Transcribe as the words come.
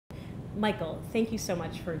Michael, thank you so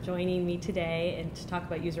much for joining me today and to talk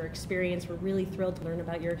about user experience. We're really thrilled to learn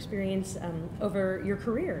about your experience over your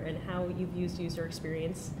career and how you've used user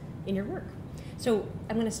experience in your work. So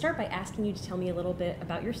I'm going to start by asking you to tell me a little bit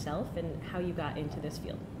about yourself and how you got into this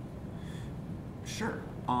field. Sure.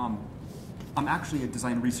 I'm actually a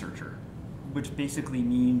design researcher, which basically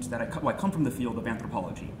means that I come from the field of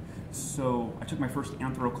anthropology. So I took my first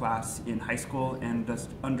anthro class in high school and just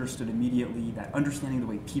understood immediately that understanding the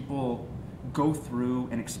way people go through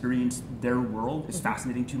and experience their world is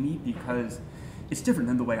fascinating to me because it's different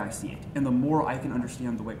than the way I see it. And the more I can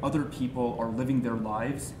understand the way other people are living their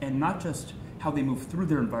lives, and not just how they move through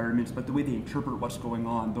their environments, but the way they interpret what's going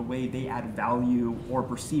on, the way they add value or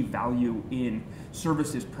perceive value in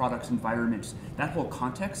services, products, environments, that whole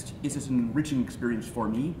context is just an enriching experience for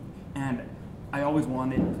me. And I always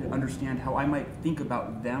wanted to understand how I might think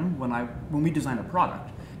about them when we design a product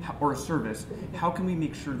or a service. How can we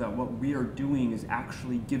make sure that what we are doing is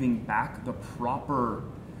actually giving back the proper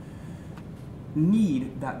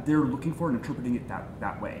need that they're looking for and interpreting it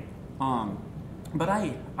that way? But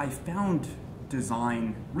I found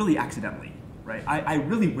design really accidentally, right? I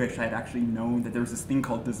really wish I had actually known that there was this thing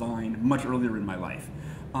called design much earlier in my life.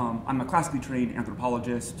 I'm a classically trained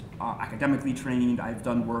anthropologist, academically trained. I've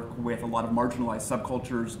done work with a lot of marginalized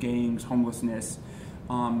subcultures, gangs, homelessness,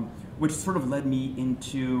 which sort of led me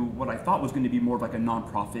into what I thought was going to be more of like a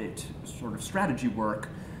nonprofit sort of strategy work.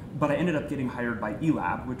 But I ended up getting hired by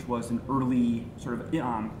eLab, which was an early sort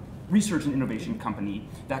of research and innovation company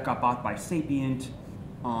that got bought by Sapient.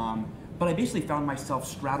 But I basically found myself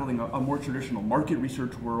straddling a more traditional market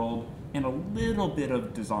research world and a little bit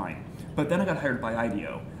of design. But then I got hired by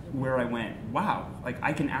IDEO, where I went, wow, like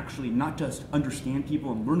I can actually not just understand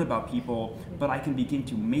people and learn about people, but I can begin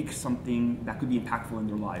to make something that could be impactful in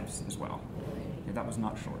their lives as well. Yeah, that was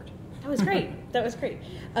not short. That was great. That was great.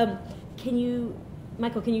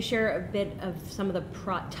 Michael, can you share a bit of some of the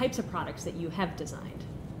types of products that you have designed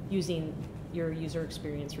using your user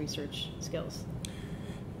experience research skills?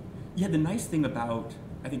 Yeah, the nice thing about,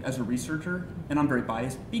 I think, as a researcher, and I'm very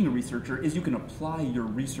biased, being a researcher is you can apply your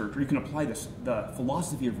research, or you can apply the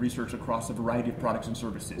philosophy of research across a variety of products and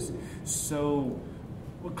services. So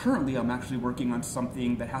currently I'm actually working on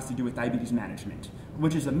something that has to do with diabetes management,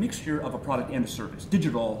 which is a mixture of a product and a service,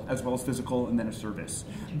 digital as well as physical, and then a service.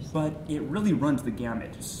 But it really runs the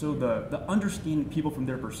gamut. So the understanding people from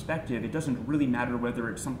their perspective, it doesn't really matter whether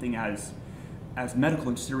it's something as medical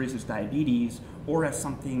and serious as diabetes, or as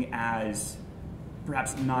something as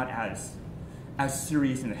perhaps not as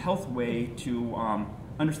serious in a health way, to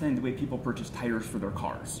understanding the way people purchase tires for their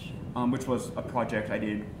cars, which was a project I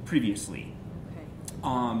did previously.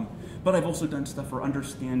 Okay. But I've also done stuff for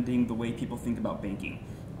understanding the way people think about banking.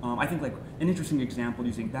 I think like an interesting example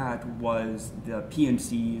using that was the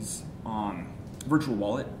PNC's virtual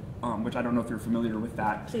wallet, which I don't know if you're familiar with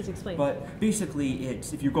that. Please explain. But basically,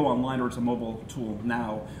 it's if you go online, or it's a mobile tool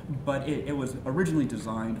now, but it was originally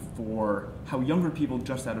designed for how younger people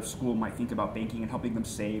just out of school might think about banking and helping them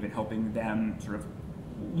save and helping them sort of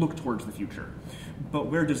look towards the future.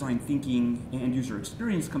 But where design thinking and user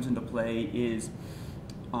experience comes into play is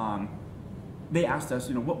they asked us,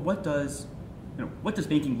 what does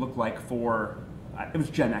banking look like for, it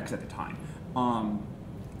was Gen X at the time.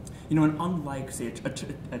 And unlike, say,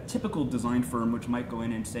 a typical design firm, which might go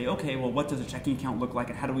in and say, okay, well, what does a checking account look like,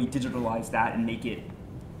 and how do we digitalize that and make it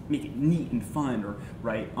neat and fun, or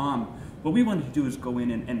right? What we wanted to do is go in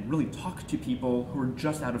and really talk to people who are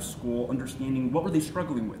just out of school, understanding what were they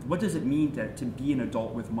struggling with. What does it mean to be an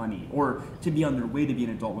adult with money, or to be on their way to be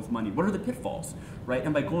an adult with money? What are the pitfalls, right?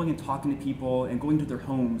 And by going and talking to people and going to their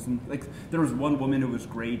homes, and like there was one woman who was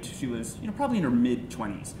great. She was probably in her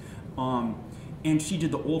mid-20s. And she did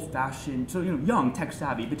the old-fashioned, so young,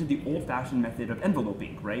 tech-savvy, but did the old-fashioned method of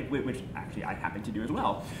enveloping, right? Which actually I happen to do as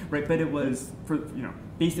well, right? But it was for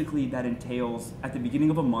basically that entails at the beginning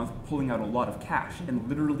of a month pulling out a lot of cash and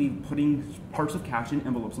literally putting parts of cash in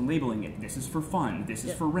envelopes and labeling it. This is for fun. This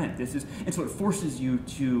is for rent. And so it forces you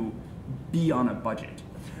to be on a budget.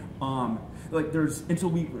 And so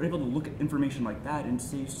we were able to look at information like that and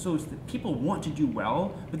say, so it's that people want to do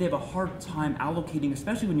well, but they have a hard time allocating,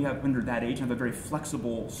 especially when you're that age and have a very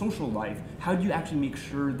flexible social life. How do you actually make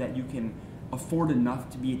sure that you can afford enough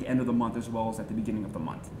to be at the end of the month as well as at the beginning of the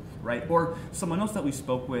month, right? Or someone else that we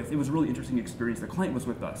spoke with, it was a really interesting experience. The client was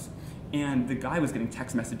with us, and the guy was getting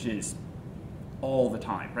text messages all the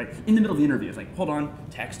time, right? In the middle of the interview, it's like, hold on,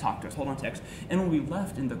 text, talk to us, hold on, text. And when we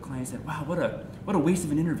left, and the client said, wow, what a waste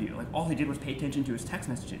of an interview. Like, all he did was pay attention to his text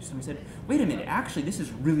messages. And we said, wait a minute, actually, this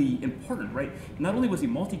is really important, right? Not only was he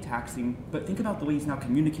multitasking, but think about the way he's now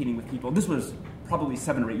communicating with people. This was probably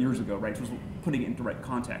 7 or 8 years ago, right? So it was putting it into right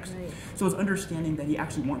context. Right. So it's understanding that he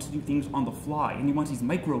actually wants to do things on the fly, and he wants these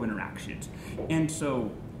micro interactions. And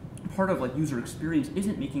so part of like user experience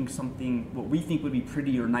isn't making something what we think would be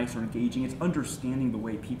pretty or nice or engaging. It's understanding the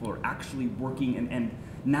way people are actually working and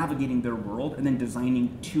navigating their world and then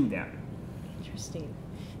designing to them. Interesting.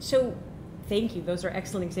 So thank you. Those are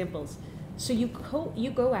excellent examples. So you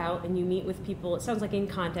go out and you meet with people, it sounds like in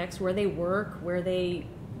context, where they work, where they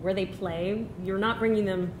play. You're not bringing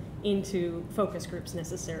them into focus groups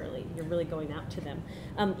necessarily. You're really going out to them.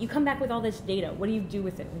 You come back with all this data. What do you do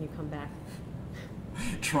with it when you come back?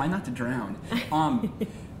 Try not to drown.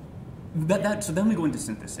 So then we go into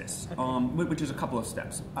synthesis, okay. Which is a couple of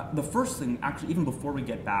steps. The first thing, actually, even before we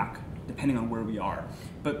get back, depending on where we are,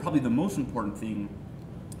 but probably the most important thing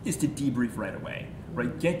is to debrief right away.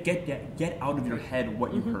 Right? Get out of your head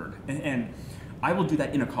what you heard. And I will do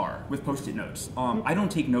that in a car with Post-it notes. I don't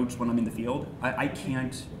take notes when I'm in the field. I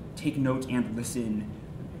can't take notes and listen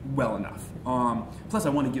well enough. Plus, I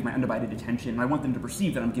want to give my undivided attention. I want them to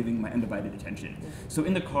perceive that I'm giving my undivided attention. So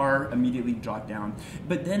in the car, immediately jot down.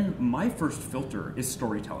 But then my first filter is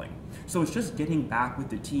storytelling. So it's just getting back with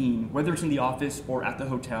the team, whether it's in the office or at the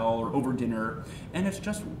hotel or over dinner, and it's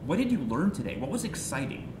just, what did you learn today? What was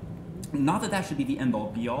exciting? Not that should be the end-all,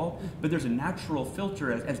 be-all, but there's a natural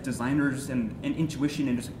filter as designers and intuition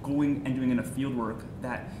and just going and doing enough field work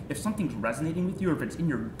that if something's resonating with you or if it's in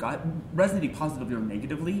your gut, resonating positively or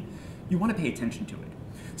negatively, you want to pay attention to it.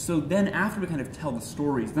 So then after we kind of tell the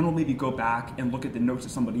stories, then we'll maybe go back and look at the notes that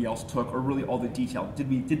somebody else took or really all the detail. Did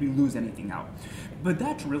we lose anything out? But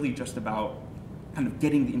that's really just about kind of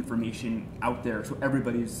getting the information out there so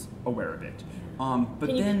everybody's aware of it.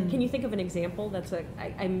 Can you think of an example?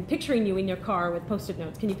 I'm picturing you in your car with Post-it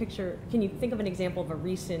notes. Can you think of an example of a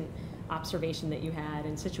recent observation that you had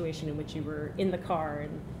and situation in which you were in the car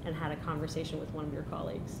and had a conversation with one of your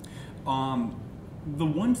colleagues? The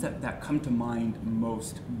ones that come to mind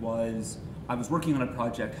most was I was working on a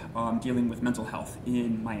project dealing with mental health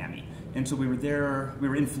in Miami. And so we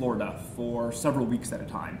were in Florida for several weeks at a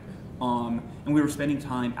time. And we were spending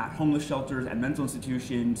time at homeless shelters, at mental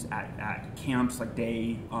institutions, at camps, like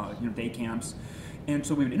day camps. And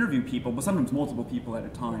so we would interview people, but sometimes multiple people at a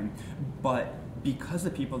time. But because the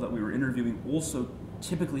people that we were interviewing also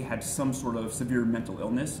typically had some sort of severe mental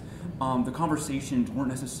illness, the conversations weren't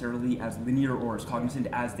necessarily as linear or as cognizant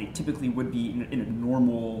as they typically would be in a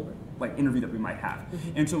normal interview that we might have.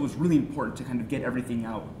 And so it was really important to kind of get everything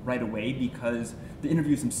out right away because the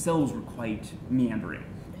interviews themselves were quite meandering.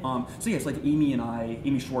 So yes, like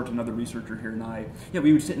Amy Schwartz, another researcher here, and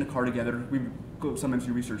we would sit in a car together. We would go sometimes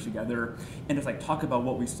do research together, and just talk about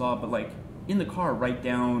what we saw. But in the car, write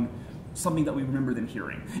down something that we remember them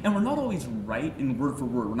hearing. And we're not always right in word for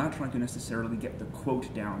word. We're not trying to necessarily get the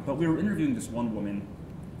quote down. But we were interviewing this one woman,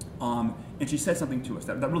 and she said something to us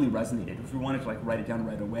that really resonated. We wanted to write it down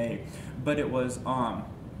right away, but it was.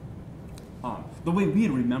 The way we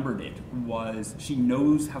had remembered it was she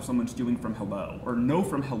knows how someone's doing from hello, or know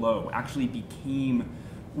from hello actually became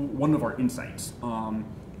one of our insights.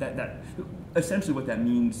 That essentially what that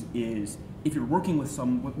means is if you're working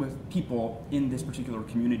with people in this particular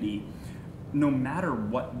community, no matter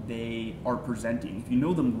what they are presenting, if you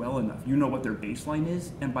know them well enough, you know what their baseline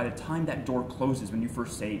is, and by the time that door closes, when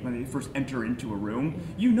they first enter into a room,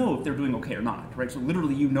 you know if they're doing okay or not, right? So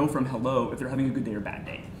literally, you know from hello if they're having a good day or bad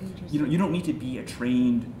day. You don't need to be a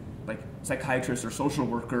trained psychiatrist or social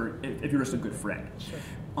worker if you're just a good friend. Sure.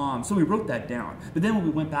 So we wrote that down. But then when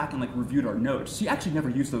we went back and reviewed our notes, she actually never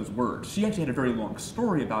used those words. She actually had a very long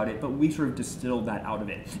story about it, but we sort of distilled that out of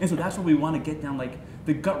it. And so that's where we want to get down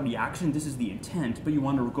the gut reaction. This is the intent, but you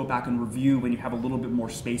want to go back and review when you have a little bit more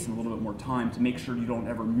space and a little bit more time to make sure you don't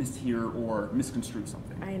ever mishear or misconstrue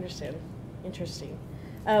something. I understand. Interesting.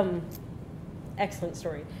 Excellent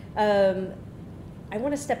story. I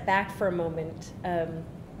want to step back for a moment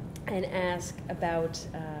and ask about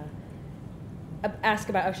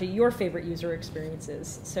actually your favorite user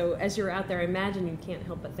experiences. So as you're out there, I imagine you can't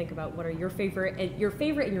help but think about what are your favorite and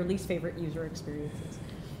your least favorite user experiences.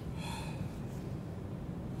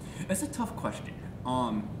 That's a tough question.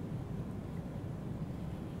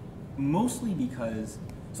 Mostly because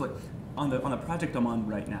on the project I'm on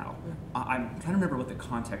right now, I'm trying to remember what the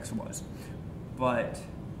context was, but.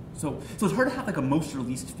 So it's hard to have a most or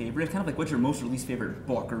least favorite. It's kind of what's your most or least favorite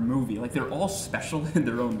book or movie. They're all special in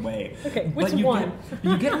their own way. Okay, which one?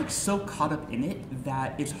 You get so caught up in it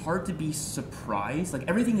that it's hard to be surprised.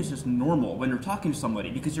 Everything is just normal when you're talking to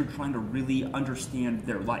somebody because you're trying to really understand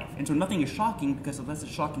their life. And so nothing is shocking because unless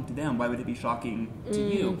it's shocking to them, why would it be shocking to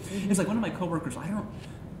you? It's one of my coworkers,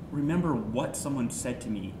 remember what someone said to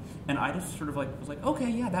me, and I just sort of like was like, okay,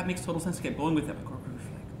 yeah, that makes total sense to get going with it. My coworkers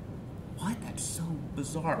were like, what? That's so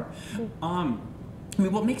bizarre. I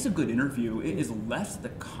mean, what makes a good interview is less the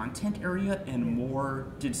content area and more,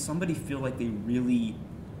 did somebody feel like they really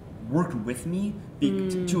worked with me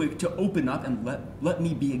to open up and let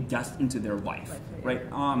me be a guest into their life, right?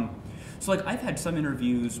 So like I've had some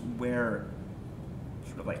interviews where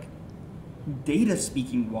sort of like data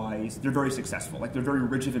speaking wise, they're very successful. Like they're very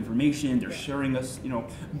rich of information, they're sharing us,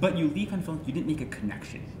 but you leave kind of feeling like you didn't make a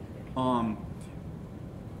connection.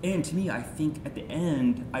 And to me, I think at the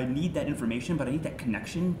end, I need that information, but I need that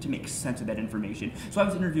connection to make sense of that information. So I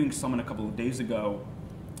was interviewing someone a couple of days ago,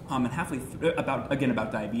 and halfway through,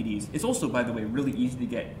 about diabetes. It's also, by the way, really easy to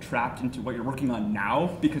get trapped into what you're working on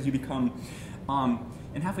now because you become,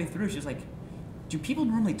 and halfway through, she's like, do people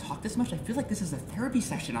normally talk this much? I feel like this is a therapy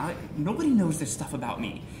session. Nobody knows this stuff about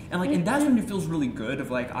me. And that's when it feels really good of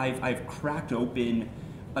like, I've cracked open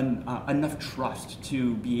enough trust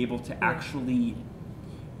to be able to actually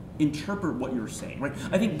interpret what you're saying, right?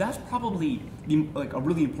 I think that's probably like a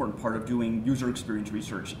really important part of doing user experience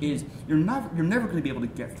research is you're never going to be able to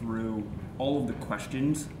get through all of the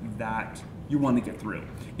questions that you want to get through,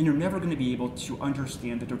 and you're never going to be able to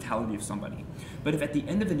understand the totality of somebody. But if at the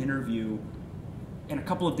end of an interview and a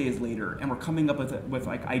couple of days later and we're coming up with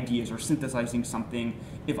like ideas or synthesizing something,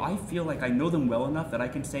 if I feel like I know them well enough that I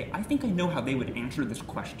can say, I think I know how they would answer this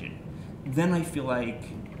question, then I feel like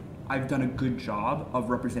I've done a good job of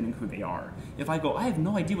representing who they are. If I go, I have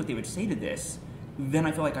no idea what they would say to this, then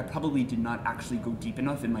I feel like I probably did not actually go deep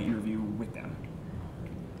enough in my interview with them.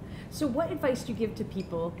 So what advice do you give to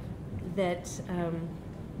people that,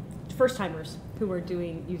 first-timers who are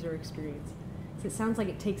doing user experience? So it sounds like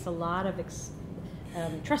it takes a lot of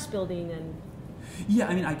trust building and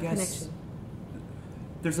I guess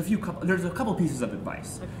connection. There's a couple pieces of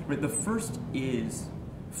advice. Okay. Right? The first is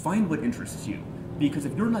find what interests you. Because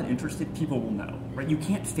if you're not interested, people will know, right? You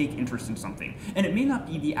can't fake interest in something. And it may not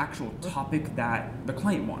be the actual topic that the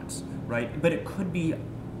client wants, right? But it could be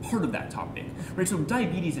part of that topic, right? So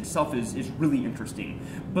diabetes itself is really interesting,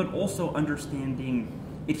 but also understanding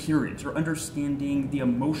adherence or understanding the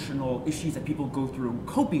emotional issues that people go through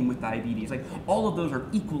coping with diabetes, like all of those are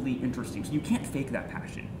equally interesting. So you can't fake that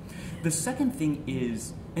passion. The second thing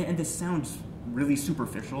is, and this sounds really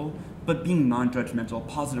superficial, but being non-judgmental,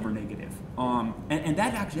 positive or negative. And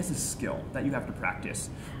that's a skill that you have to practice.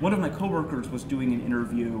 One of my coworkers was doing an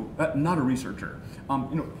interview, not a researcher.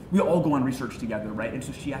 We all go on research together, right? And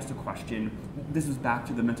so she asked a question. This is back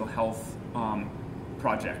to the mental health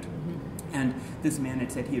project. Mm-hmm. And this man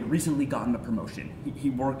had said he had recently gotten a promotion. He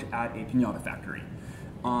worked at a pinata factory.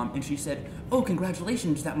 And she said, oh,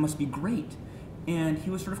 congratulations, that must be great. And he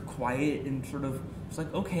was sort of quiet and sort of was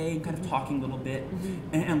like, okay, and kind of talking a little bit.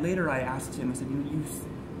 Mm-hmm. And later I asked him, I said,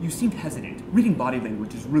 you seemed hesitant. Reading body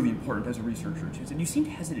language is really important as a researcher. She said, you seemed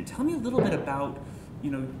hesitant. Tell me a little bit about,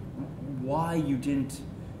 why you didn't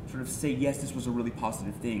sort of say, yes, this was a really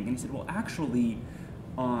positive thing. And he said, well, actually,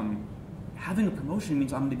 having a promotion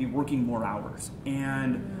means I'm going to be working more hours.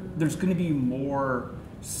 And there's going to be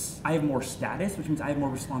I have more status, which means I have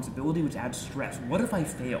more responsibility, which adds stress. What if I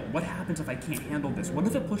fail? What happens if I can't handle this? What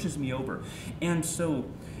if it pushes me over? And so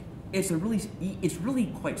it's really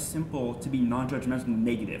quite simple to be non-judgmental and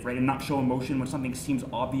negative, right? And not show emotion when something seems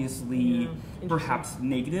obviously perhaps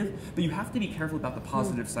negative, but you have to be careful about the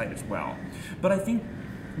positive side as well. But I think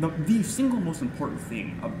the single most important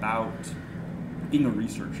thing about being a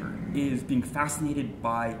researcher is being fascinated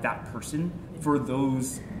by that person for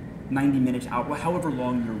those 90 minutes out, however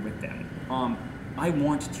long you're with them. I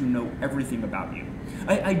want to know everything about you.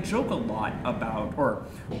 I joke a lot about, or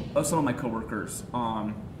some of my coworkers,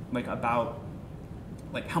 about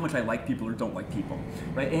how much I like people or don't like people,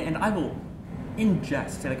 right? And I will, in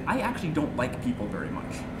jest, say I actually don't like people very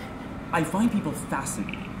much. I find people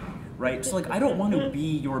fascinating, right? So I don't want to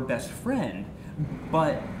be your best friend,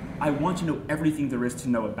 but I want to know everything there is to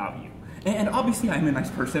know about you. And obviously I'm a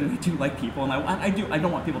nice person and I do like people, and I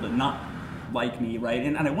don't want people to not like me, right?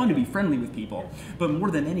 And I want to be friendly with people. But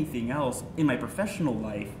more than anything else, in my professional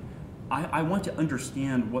life, I want to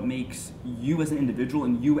understand what makes you as an individual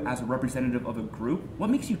and you as a representative of a group, what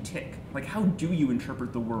makes you tick? How do you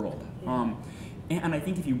interpret the world? And I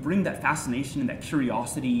think if you bring that fascination and that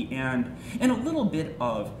curiosity and a little bit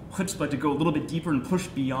of chutzpah to go a little bit deeper and push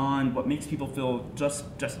beyond what makes people feel just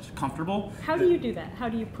comfortable. How do you do that? How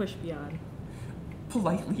do you push beyond?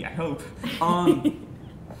 Politely, I hope.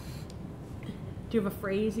 Do you have a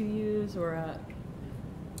phrase you use, or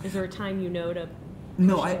is there a time to?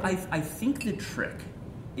 No, I think the trick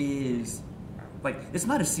is, it's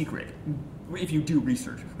not a secret. if you do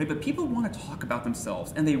research, right? But people want to talk about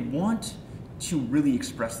themselves, and they want to really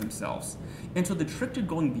express themselves. And so the trick to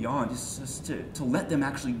going beyond is just to let them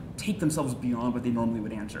actually take themselves beyond what they normally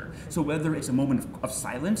would answer. So whether it's a moment of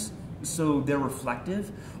silence, so they're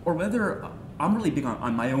reflective, or whether I'm really big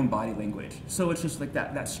on my own body language. So it's just like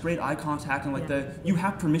that straight eye contact and like you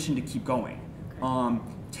have permission to keep going. Okay.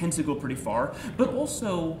 Tends to go pretty far, but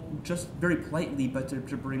also just very politely, but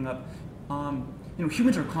to bring up,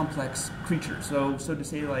 humans are complex creatures. So to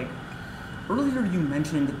say, like, earlier you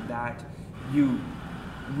mentioned that you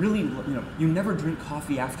really, you never drink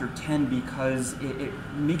coffee after 10 because it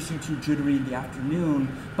makes you too jittery in the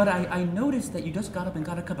afternoon. But I noticed that you just got up and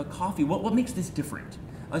got a cup of coffee. What makes this different?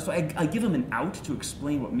 So I give them an out to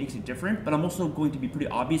explain what makes it different, but I'm also going to be pretty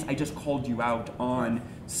obvious. I just called you out on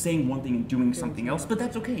saying one thing and doing something else, but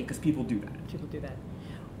that's okay because people do that. People do that.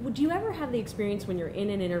 Would you ever have the experience when you're in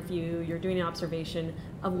an interview, you're doing an observation,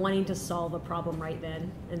 of wanting to solve a problem right then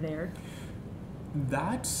and there?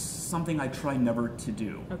 That's something I try never to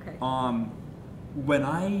do. Okay. When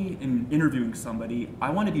I am interviewing somebody,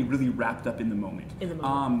 I want to be really wrapped up in the moment.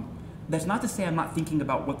 That's not to say I'm not thinking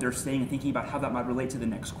about what they're saying and thinking about how that might relate to the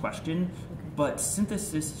next question, but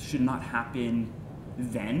synthesis should not happen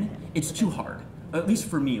then. It's too hard. At least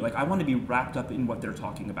for me, like, I want to be wrapped up in what they're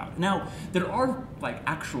talking about. Now, there are like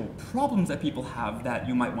actual problems that people have that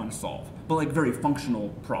you might want to solve, but like very functional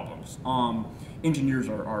problems. Engineers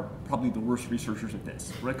are probably the worst researchers at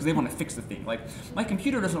this, right? Because they want to fix the thing. Like, my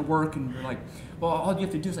computer doesn't work, and they're like, well, all you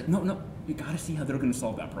have to do is like, no, you got to see how they're going to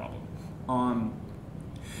solve that problem.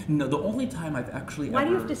 No, the only time I've actually Why do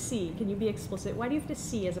you have to see? Can you be explicit? Why do you have to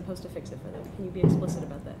see as opposed to fix it for them? Can you be explicit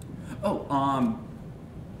about that?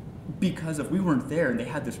 Because if we weren't there and they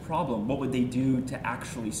had this problem, what would they do to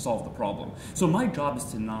actually solve the problem? So my job is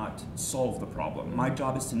to not solve the problem. My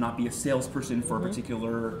job is to not be a salesperson for a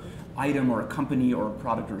particular item or a company or a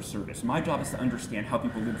product or a service. My job is to understand how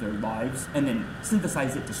people live their lives and then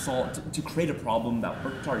synthesize it to create a problem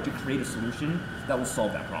to create a solution that will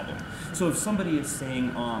solve that problem. So if somebody is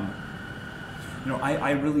saying,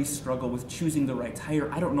 I really struggle with choosing the right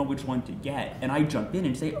tire. I don't know which one to get. And I jump in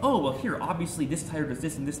and say, oh, well, here, obviously this tire does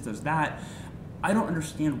this and this does that. I don't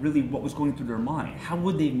understand really what was going through their mind. How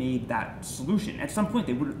would they made that solution? At some point,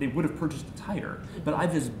 they would have purchased a tire, but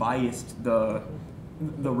I've just biased the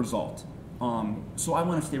result. So I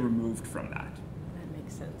want to stay removed from that. That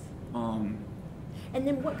makes sense. And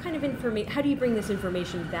then what kind of information, how do you bring this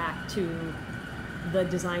information back to the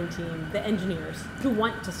design team, the engineers who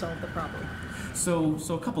want to solve the problem? So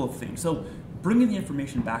a couple of things. So bringing the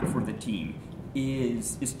information back for the team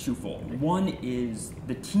is twofold. One is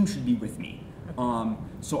the team should be with me.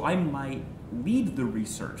 So I might lead the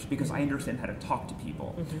research because I understand how to talk to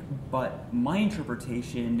people. But my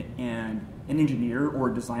interpretation and an engineer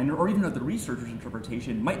or a designer or even the researcher's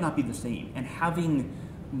interpretation might not be the same. And having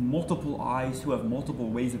multiple eyes who have multiple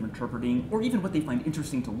ways of interpreting or even what they find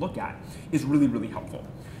interesting to look at is really, really helpful.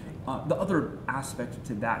 The other aspect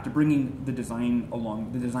to that, to bringing the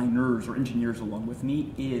designers or engineers along with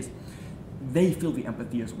me, is they feel the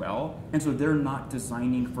empathy as well, and so they're not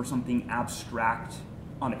designing for something abstract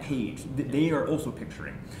on a page. They are also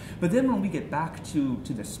picturing. But then when we get back to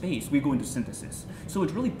the space, we go into synthesis. So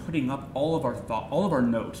it's really putting up all of our thought, all of our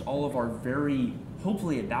notes, all of our very,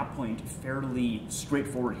 hopefully at that point, fairly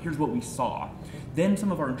straightforward, here's what we saw. Then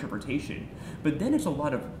some of our interpretation. But then it's a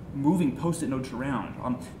lot of moving Post-it notes around.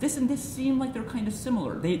 This and this seem like they're kind of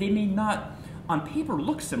similar. They may not, on paper,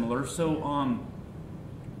 look similar. So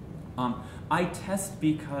I test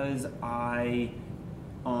because I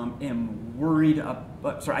am worried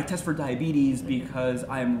about, I test for diabetes because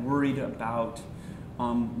I am worried about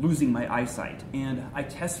losing my eyesight. And I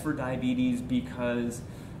test for diabetes because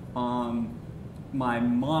my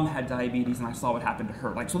mom had diabetes and I saw what happened to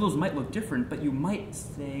her. Like, so those might look different, but you might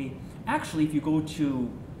say, actually, if you go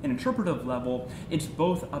to an interpretive level, it's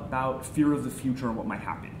both about fear of the future and what might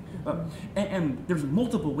happen. And there's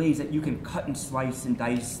multiple ways that you can cut and slice and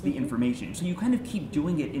dice the information. So you kind of keep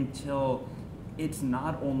doing it until it's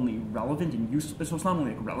not only relevant and useful, so it's not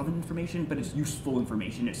only like relevant information, but it's useful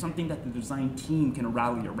information. It's something that the design team can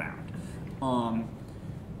rally around.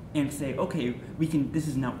 And say, okay, this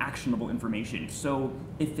is now actionable information. So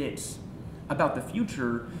if it's about the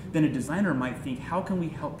future, then a designer might think, how can we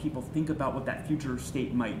help people think about what that future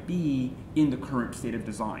state might be in the current state of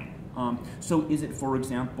design? So is it, for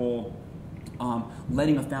example,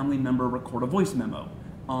 letting a family member record a voice memo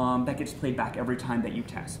that gets played back every time that you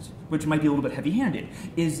test, which might be a little bit heavy-handed?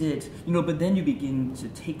 Is it, but then you begin to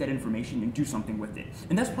take that information and do something with it.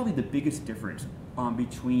 And that's probably the biggest difference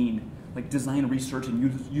between like design research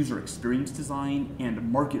and user experience design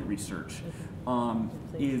and market research,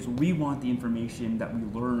 is we want the information that we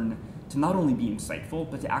learn to not only be insightful,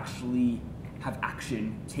 but to actually have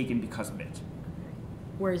action taken because of it.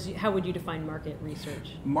 Whereas, how would you define market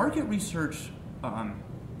research? Market research,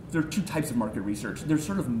 there are two types of market research. There's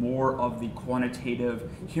sort of more of the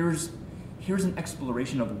quantitative, here's an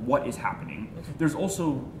exploration of what is happening. There's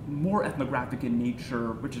also more ethnographic in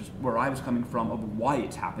nature, which is where I was coming from, of why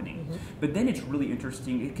it's happening. But then it's really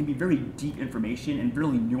interesting. It can be very deep information and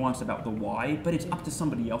really nuanced about the why, but it's up to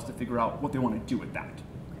somebody else to figure out what they want to do with that.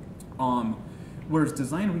 Whereas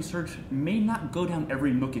design research may not go down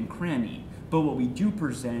every nook and cranny, but what we do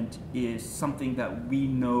present is something that we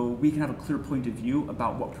know we can have a clear point of view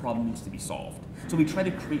about what problem needs to be solved. So we try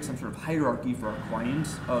to create some sort of hierarchy for our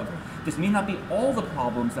clients of this may not be all the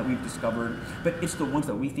problems that we've discovered, but it's the ones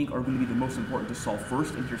that we think are going to be the most important to solve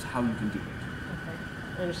first, and here's how you can do it.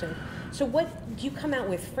 Okay, I understand. So what do you come out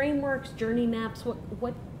with? Frameworks, journey maps?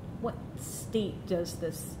 What state does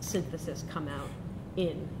this synthesis come out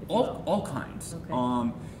in? All kinds.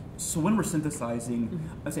 Okay. So when we're synthesizing,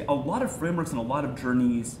 I'd say a lot of frameworks and a lot of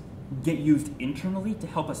journeys get used internally to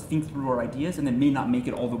help us think through our ideas and then may not make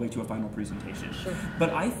it all the way to a final presentation. Sure.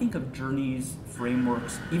 But I think of journeys,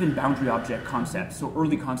 frameworks, even boundary object concepts, so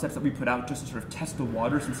early concepts that we put out just to sort of test the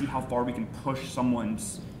waters and see how far we can push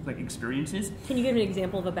someone's experiences. Can you give an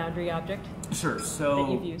example of a boundary object? Sure. So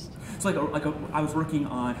that you've used? So I was working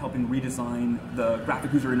on helping redesign the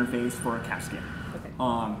graphic user interface for a CAT scan. Okay.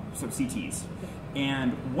 So CTs.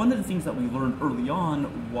 And one of the things that we learned early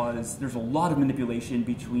on was there's a lot of manipulation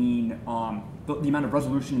between the amount of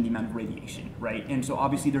resolution and the amount of radiation, right? And so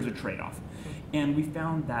obviously there's a trade-off. And we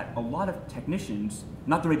found that a lot of technicians,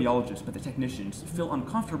 not the radiologists, but the technicians, feel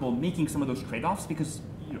uncomfortable making some of those trade-offs because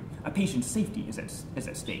a patient's safety is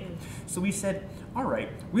at stake. So we said, all right,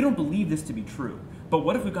 we don't believe this to be true, but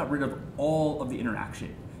what if we got rid of all of the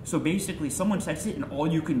interaction? So basically, someone sets it, and all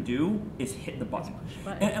you can do is hit the button.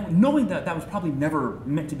 And knowing that that was probably never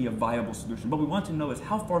meant to be a viable solution, but we want to know is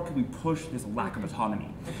how far could we push this lack of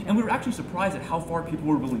autonomy? And we were actually surprised at how far people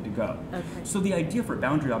were willing to go. So the idea for a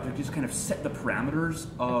boundary object is kind of set the parameters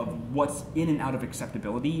of what's in and out of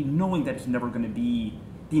acceptability, knowing that it's never going to be,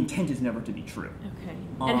 the intent is never to be true. Okay.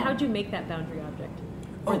 And how'd you make that boundary object?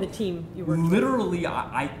 Or the team you worked with? Literally,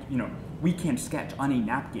 we can't sketch on a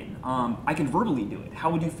napkin. I can verbally do it.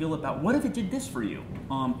 How would you feel about, what if it did this for you?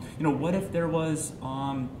 What if there was,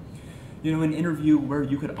 an interview where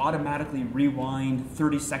you could automatically rewind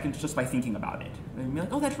 30 seconds just by thinking about it? And be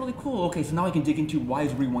like, oh, that's really cool. Okay, so now I can dig into why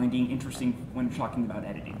is rewinding interesting when talking about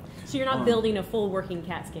editing. So you're not building a full working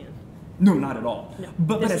CAT scan? No, not at all. No.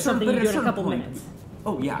 But this is something you do in a couple point, minutes.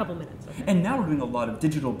 Oh, yeah. A couple minutes, okay. And now we're doing a lot of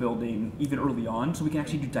digital building even early on, so we can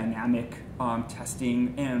actually do dynamic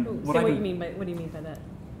testing. And what do you mean by that?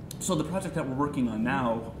 So the project that we're working on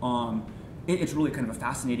now, it's really kind of a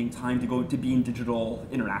fascinating time to be in digital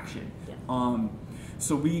interaction. Yeah.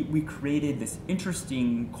 So we created this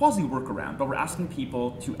interesting quasi workaround, but we're asking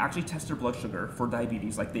people to actually test their blood sugar for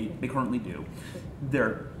diabetes like they currently do.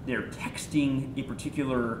 They're texting a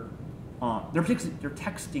particular they're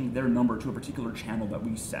texting their number to a particular channel that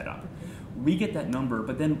we set up. We get that number,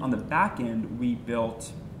 but then on the back end, we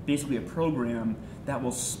built basically a program that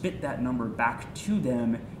will spit that number back to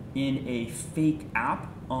them in a fake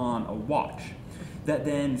app on a watch that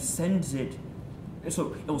then sends it.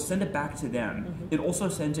 So it will send it back to them. It also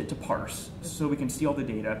sends it to Parse, so we can see all the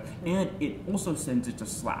data, and it also sends it to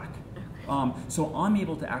Slack. So I'm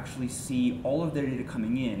able to actually see all of their data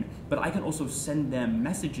coming in, but I can also send them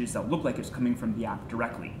messages that look like it's coming from the app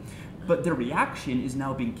directly. But their reaction is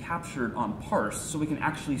now being captured on Parse, so we can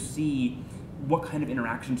actually see what kind of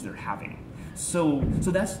interactions they're having. So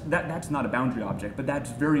that's not a boundary object, but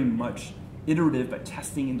that's very much iterative but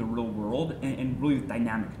testing in the real world and really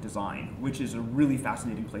dynamic design, which is a really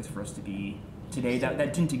fascinating place for us to be today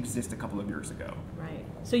that didn't exist a couple of years ago. Right.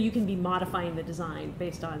 So you can be modifying the design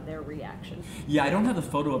based on their reaction. Yeah, I don't have the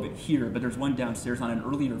photo of it here, but there's one downstairs on an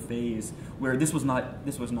earlier phase where this was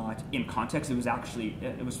not in context. It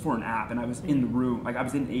was for an app, and I was in the room, I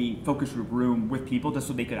was in a focus group room with people just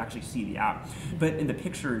so they could actually see the app. But in the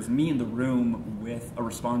picture is me in the room with a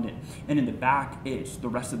respondent, and in the back it's the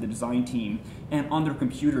rest of the design team, and on their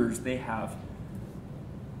computers they have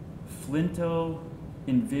Flinto,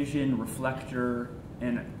 Envision, Reflector,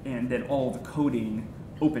 and then all the coding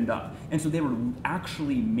opened up. And so they were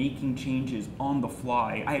actually making changes on the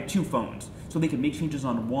fly. I had 2 phones, so they could make changes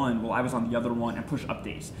on one while I was on the other one and push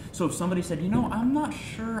updates. So if somebody said, I'm not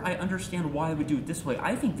sure I understand why I would do it this way,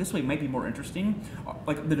 I think this way might be more interesting,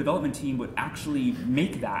 like the development team would actually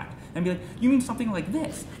make that and be like, you mean something like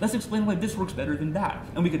this? Let's explain why this works better than that.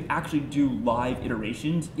 And we could actually do live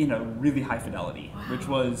iterations in a really high fidelity, wow. which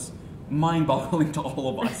was mind-boggling to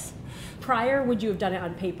all of us. Prior, would you have done it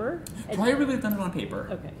on paper? Prior, we would have done it on paper.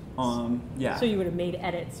 Okay. Yeah. So you would have made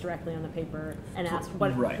edits directly on the paper and asked,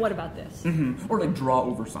 what about this? Mm-hmm. Or like draw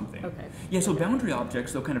over something. Okay. Yeah, so boundary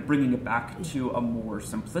objects, though, kind of bringing it back to a more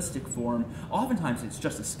simplistic form, oftentimes it's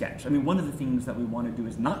just a sketch. I mean, one of the things that we want to do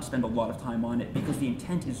is not spend a lot of time on it because the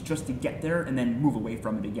intent is just to get there and then move away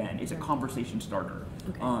from it again. It's a conversation starter.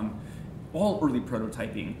 Okay. All early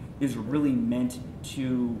prototyping is really meant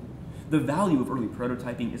to... The value of early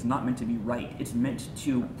prototyping is not meant to be right. It's meant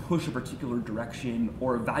to push a particular direction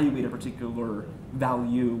or evaluate a particular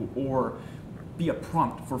value or be a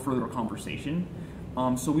prompt for further conversation.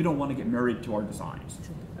 So we don't want to get married to our designs.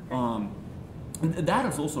 Okay. That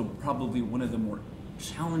is also probably one of the more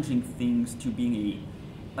challenging things to being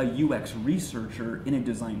a UX researcher in a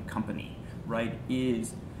design company, right?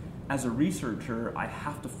 Is as a researcher, I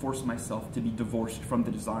have to force myself to be divorced from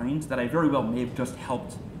the designs that I very well may have just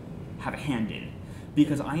helped have a hand in,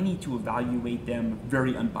 because I need to evaluate them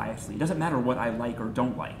very unbiasedly. It doesn't matter what I like or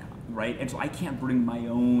don't like, right? And so I can't bring my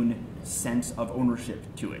own sense of ownership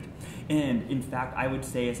to it. And in fact, I would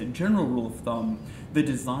say as a general rule of thumb, the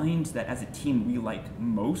designs that as a team we like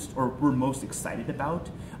most or we're most excited about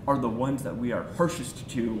are the ones that we are harshest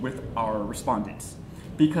to with our respondents.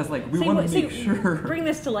 Because we want to make sure... Bring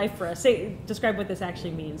this to life for us. Describe what this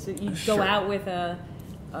actually means. So you go out with a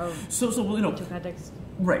context.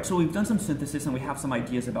 Right, so we've done some synthesis and we have some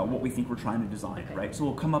ideas about what we think we're trying to design, right? So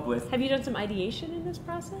we'll come up with... Have you done some ideation in this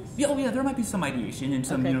process? Yeah, there might be some ideation and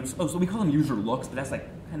some, so we call them user looks, but that's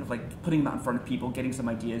kind of putting them out in front of people, getting some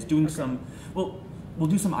ideas, doing some, we'll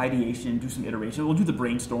do some ideation, do some iteration, we'll do the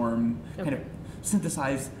brainstorm, kind of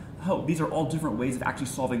synthesize, these are all different ways of actually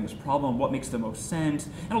solving this problem, what makes the most sense,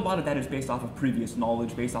 and a lot of that is based off of previous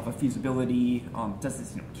knowledge, based off of feasibility,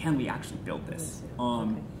 can we actually build this?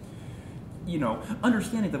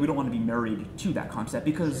 Understanding that we don't want to be married to that concept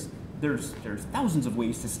because there's thousands of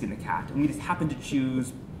ways to skin a cat, and we just happen to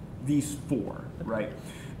choose these 4, right?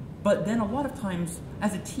 But then a lot of times,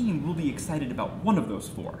 as a team, we'll be excited about one of those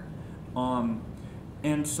 4.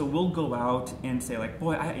 And so we'll go out and say,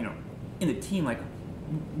 in the team,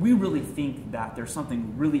 we really think that there's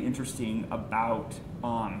something really interesting about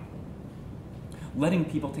letting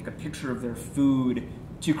people take a picture of their food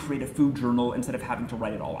to create a food journal instead of having to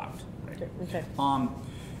write it all out. Okay.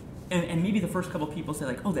 And maybe the first couple of people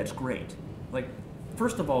say oh, that's great.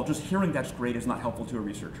 First of all, just hearing that's great is not helpful to a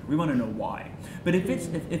researcher. We want to know why. But if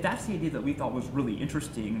that's the idea that we thought was really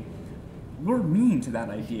interesting, we're mean to that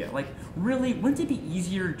idea. Really, wouldn't it be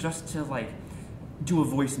easier just to do a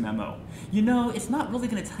voice memo? It's not really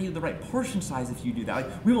going to tell you the right portion size if you do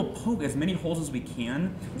that. We will poke as many holes as we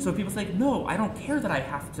can. So if people say, no, I don't care that I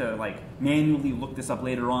have to manually look this up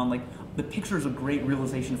later on. The picture is a great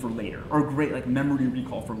realization for later, or great memory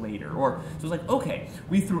recall for later. Or so it's okay,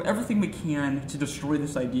 we threw everything we can to destroy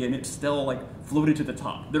this idea, and it still floated to the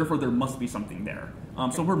top. Therefore, there must be something there.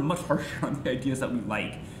 So we're much harsher on the ideas that we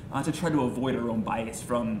like to try to avoid our own bias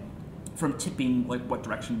from tipping what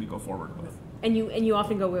direction we go forward with. And you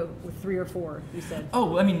often go with 3 or 4, you said?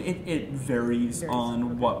 Oh, I mean, it varies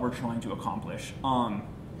on what we're trying to accomplish.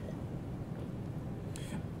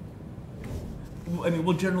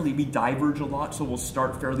 We'll generally, we diverge a lot, so we'll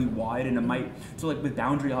start fairly wide, and it might, with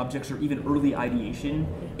boundary objects or even early ideation,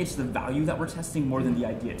 it's the value that we're testing more than the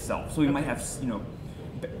idea itself. So we might have, 4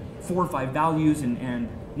 or 5 values, and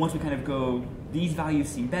once we kind of go, these values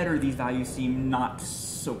seem better, these values seem not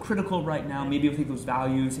so critical right now, maybe we'll take those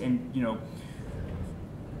values and,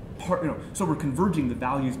 so we're converging the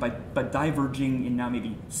values by diverging in now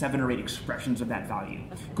maybe 7 or 8 expressions of that value.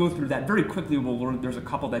 Go through that very quickly. We'll learn there's a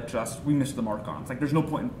couple that we missed the mark on. It's there's no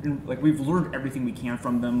point. We've learned everything we can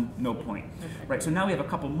from them. No point, right? So now we have a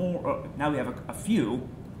couple more. Now we have a few.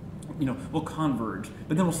 We'll converge,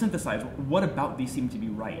 but then we'll synthesize. What about these seem to be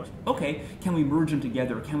right? Okay, can we merge them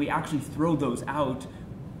together? Can we actually throw those out,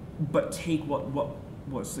 but take what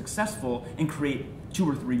was successful and create 2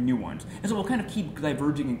 or 3 new ones? And so we'll kind of keep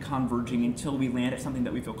diverging and converging until we land at something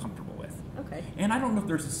that we feel comfortable with. Okay. And I don't know if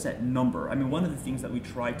there's a set number. One of the things that we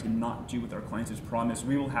try to not do with our clients is promise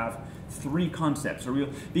we will have 3 concepts,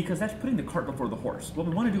 because that's putting the cart before the horse. What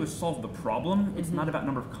we want to do is solve the problem. It's not about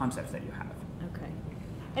number of concepts that you have. Okay.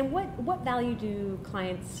 And what value do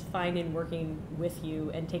clients find in working with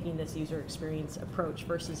you and taking this user experience approach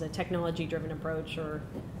versus a technology-driven approach, or,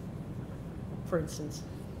 for instance?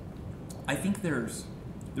 I think there's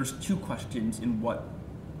two questions in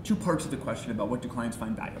two parts of the question about what do clients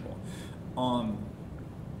find valuable.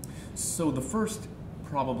 So the first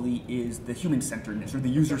probably is the human-centeredness or the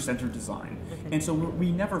user-centered design. Okay. And so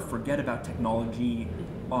we never forget about technology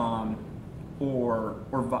or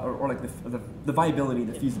like the viability,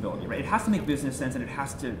 the feasibility, right? It has to make business sense and it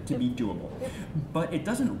has to be doable. But it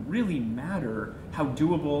doesn't really matter how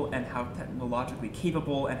doable and how technologically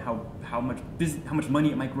capable and how much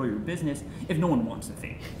money it might grow your business if no one wants the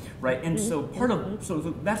thing, right? And so so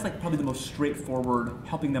that's like probably the most straightforward,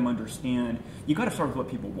 helping them understand. You got to start with what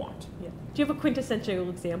people want. Yeah. Do you have a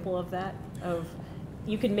quintessential example of that? Of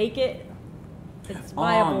you can make it, it's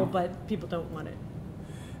viable, but people don't want it.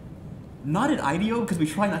 Not at IDEO, because we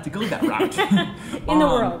try not to go that route. In the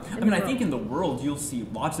world. I think in the world you'll see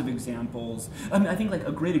lots of examples. I think like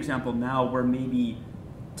a great example now where maybe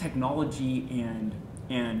technology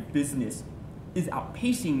and business is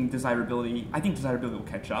outpacing desirability. I think desirability will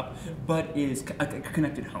catch up, but is a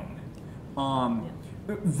connected home.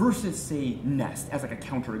 Versus, say, Nest as like a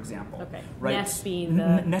counterexample. Okay. Right? Nest being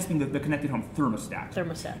the connected home thermostat.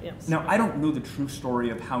 Thermostat, yes. Now, I don't know the true story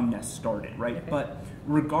of how Nest started, right? Okay. But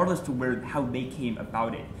regardless to how they came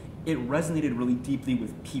about it, it resonated really deeply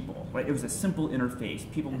with people, right? It was a simple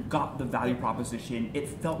interface. People got the value proposition. It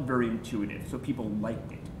felt very intuitive, so people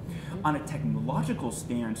liked it. On a technological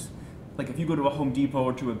stance, like if you go to a Home Depot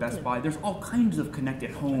or to a Best Buy, there's all kinds of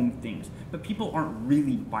connected home things, but people aren't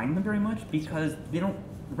really buying them very much because they don't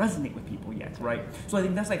resonate with people yet, right? So I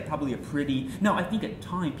think that's like probably now I think at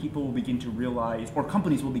time people will begin to realize, or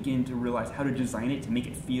companies will begin to realize how to design it to make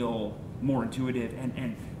it feel more intuitive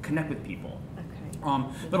and connect with people. Okay.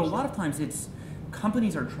 But a lot of times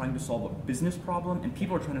companies are trying to solve a business problem and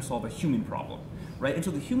people are trying to solve a human problem, right? And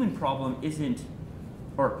so the human problem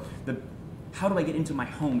how do I get into my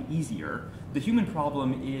home easier? The human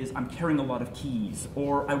problem is I'm carrying a lot of keys,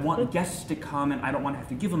 or I want guests to come and I don't want to have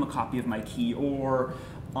to give them a copy of my key, or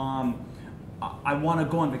I want to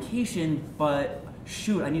go on vacation, but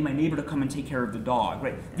shoot, I need my neighbor to come and take care of the dog,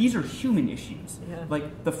 right? These are human issues. Yeah.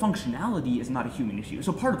 Like the functionality is not a human issue.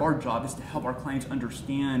 So part of our job is to help our clients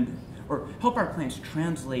understand or help our clients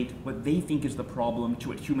translate what they think is the problem to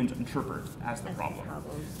what humans interpret as the problem.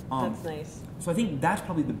 That's nice. So I think that's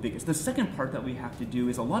probably the biggest. The second part that we have to do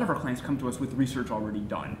is a lot of our clients come to us with research already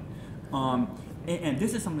done. And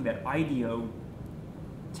this is something that IDEO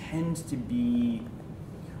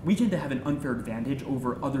we tend to have an unfair advantage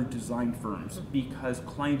over other design firms because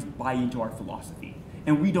clients buy into our philosophy.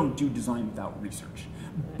 And we don't do design without research.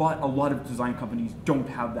 But a lot of design companies don't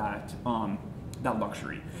have that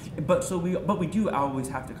luxury. But we do always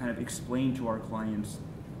have to kind of explain to our clients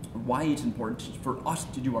why it's important for us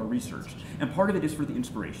to do our research. And part of it is for the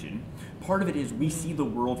inspiration. Part of it is we see the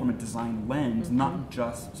world from a design lens, not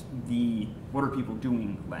just the what are people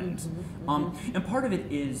doing lens. And part of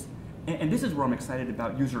it is, and this is where I'm excited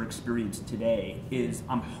about user experience today, is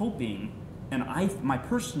I'm hoping, and my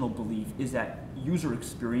personal belief is that user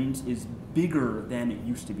experience is bigger than it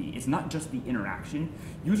used to be. It's not just the interaction.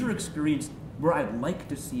 User experience, where I'd like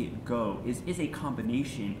to see it go, is a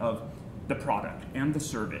combination of the product and the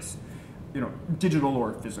service, digital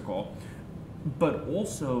or physical, but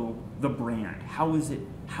also the brand. How is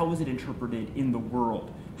it interpreted in the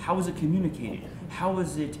world? How is it communicated? How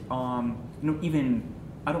is it, even,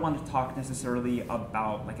 I don't want to talk necessarily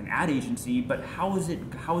about like an ad agency, but how is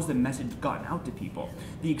the message gotten out to people?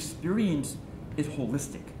 The experience is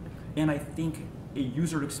holistic, and I think a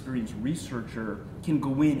user experience researcher can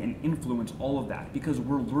go in and influence all of that because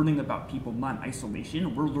we're learning about people not in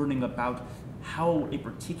isolation. We're learning about how a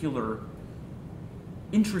particular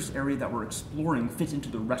interest area that we're exploring fits into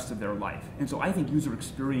the rest of their life. And so I think user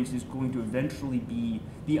experience is going to eventually be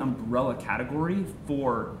the umbrella category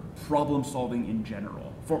for problem solving in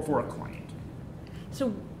general for a client.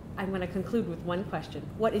 So I'm going to conclude with one question.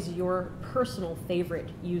 What is your personal favorite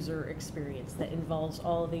user experience that involves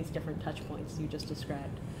all of these different touch points you just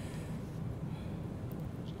described?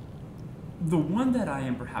 The one that I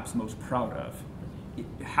am perhaps most proud of, it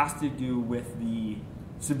has to do with the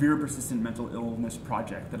severe persistent mental illness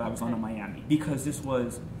project that I was on in Miami, because this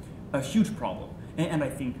was a huge problem. And I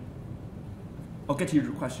think, I'll get to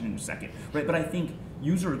your question in a second, right? But I think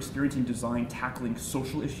user experience and design tackling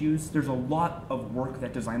social issues, there's a lot of work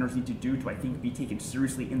that designers need to do to, I think, be taken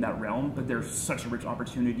seriously in that realm, but there's such a rich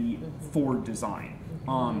opportunity for design.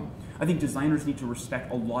 I think designers need to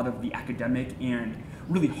respect a lot of the academic and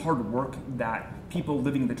really hard work that people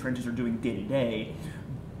living in the trenches are doing day to day,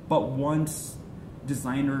 But once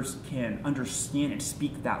designers can understand and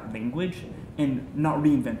speak that language and not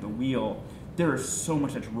reinvent the wheel, there is so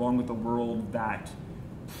much that's wrong with the world that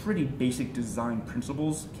pretty basic design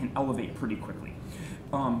principles can elevate pretty quickly.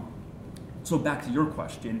 So back to your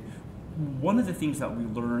question, one of the things that we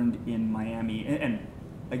learned in Miami, and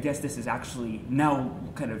I guess this is actually now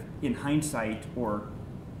kind of in hindsight, or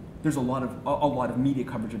there's a lot of media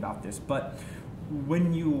coverage about this, but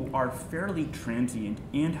when you are fairly transient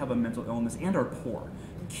and have a mental illness and are poor,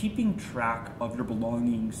 keeping track of your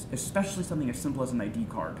belongings, especially something as simple as an ID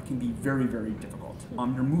card, can be very, very difficult.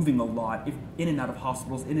 You're moving a lot, in and out of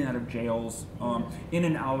hospitals, in and out of jails, in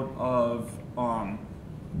and out of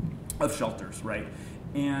shelters, right?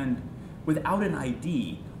 And without an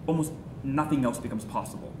ID, almost nothing else becomes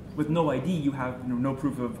possible. With no ID, you have no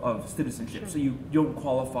proof of citizenship, so you don't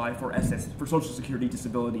qualify for for Social Security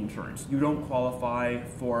disability insurance. You don't qualify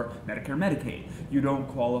for Medicare, Medicaid. You don't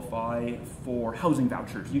qualify for housing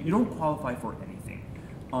vouchers. You don't qualify for anything,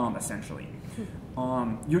 essentially.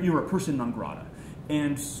 You're a person non grata.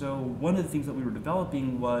 And so one of the things that we were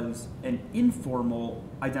developing was an informal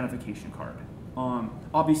identification card.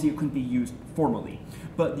 Obviously, it couldn't be used formally,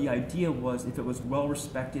 but the idea was if it was well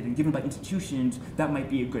respected and given by institutions, that might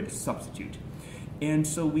be a good substitute. And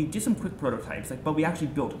so we did some quick prototypes, but we actually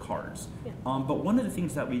built cards. Yeah. But one of the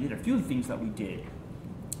things that we did, a few of the things that we did,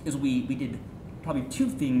 is we did probably two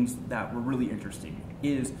things that were really interesting.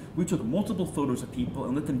 Is we took multiple photos of people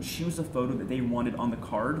and let them choose a photo that they wanted on the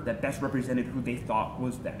card that best represented who they thought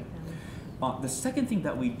was them. The second thing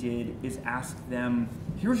that we did is ask them,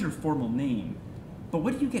 here's your formal name, but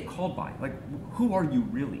what do you get called by? Like, who are you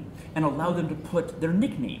really? And allow them to put their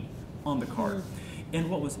nickname on the card. And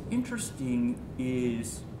what was interesting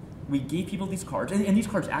is we gave people these cards, and these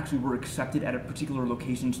cards actually were accepted at particular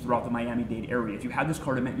locations throughout the Miami-Dade area. If you had this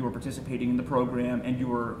card, it meant you were participating in the program and you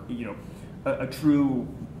were, a true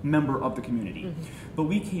member of the community. But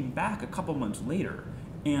we came back a couple months later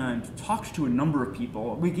and talked to a number of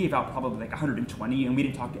people. We gave out probably like 120, and we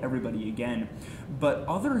didn't talk to everybody again. But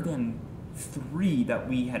other than 3 that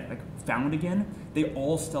we had found again, they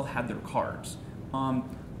all still had their cards.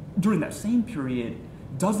 During that same period,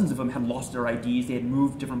 dozens of them had lost their IDs, they had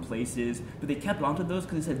moved different places, but they kept onto those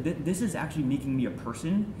because they said, this is actually making me a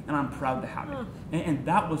person, and I'm proud to have it. And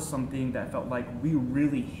that was something that felt like we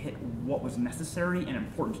really hit what was necessary and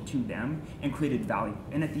important to them and created value.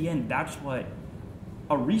 And at the end, that's what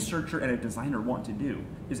a researcher and a designer want to do,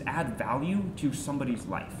 is add value to somebody's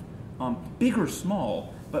life. Big or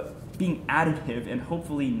small, but being additive and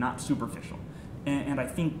hopefully not superficial. And I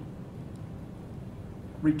think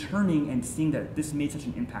returning and seeing that this made such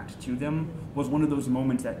an impact to them was one of those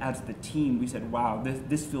moments that as the team we said, wow,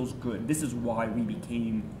 this feels good. This is why we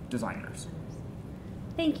became designers.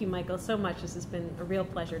 Thank you, Michael, so much. This has been a real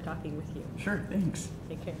pleasure talking with you. Sure, thanks.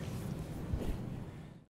 Take care.